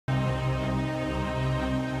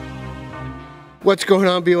What's going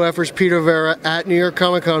on, BOFers? Pete Verra at New York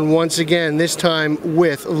Comic Con once again, this time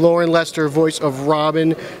with Loren Lester, voice of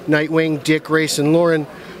Robin, Nightwing, Dick Grayson. Loren,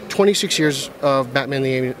 26 years of Batman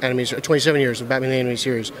the Animated Series, 27 years of Batman the Animated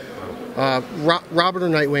Series. Robin or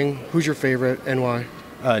Nightwing, who's your favorite and why?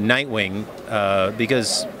 Nightwing,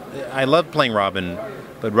 because I love playing Robin,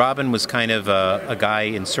 but Robin was kind of a guy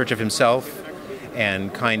in search of himself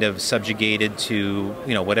and kind of subjugated to,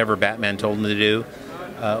 whatever Batman told him to do.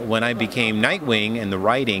 When I became Nightwing and the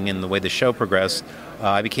writing and the way the show progressed,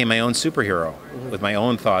 I became my own superhero with my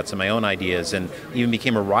own thoughts and my own ideas, and even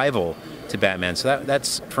became a rival to Batman. So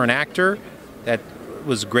that's for an actor, that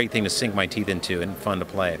was a great thing to sink my teeth into and fun to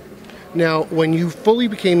play. Now, when you fully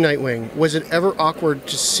became Nightwing, was it ever awkward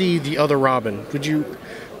to see the other Robin?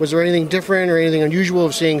 Was there anything different or anything unusual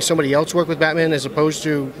of seeing somebody else work with Batman as opposed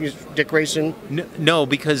to Dick Grayson? No,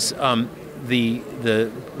 because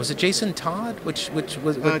was it Jason Todd? Which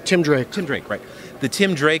was Tim Drake. Tim Drake, right? The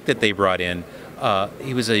Tim Drake that they brought in,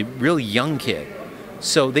 he was a really young kid,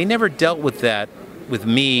 so they never dealt with that with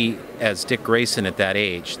me as Dick Grayson at that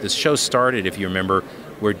age. The show started, if you remember,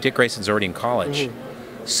 where Dick Grayson's already in college,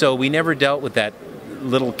 so we never dealt with that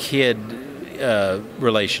little kid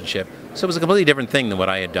relationship. So it was a completely different thing than what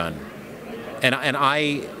I had done, and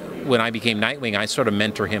when I became Nightwing, I sort of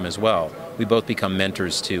mentor him as well. We both become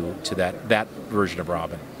mentors to that version of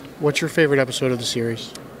Robin. What's your favorite episode of the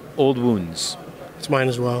series? Old Wounds. It's mine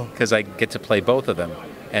as well. Because I get to play both of them.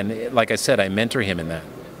 And like I said, I mentor him in that.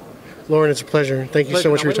 Loren, it's a pleasure. Thank you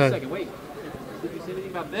so much for your time. Wait. Did you say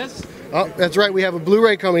anything about this? Oh, that's right. We have a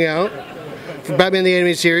Blu-ray coming out for Batman the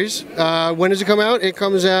Animated Series. When does it come out? It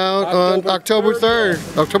comes out on October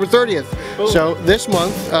 3rd, October 30th. Boom. So this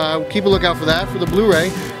month, keep a lookout for that, for the Blu-ray.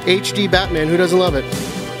 HD Batman, who doesn't love it?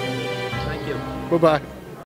 Thank you. Bye-bye.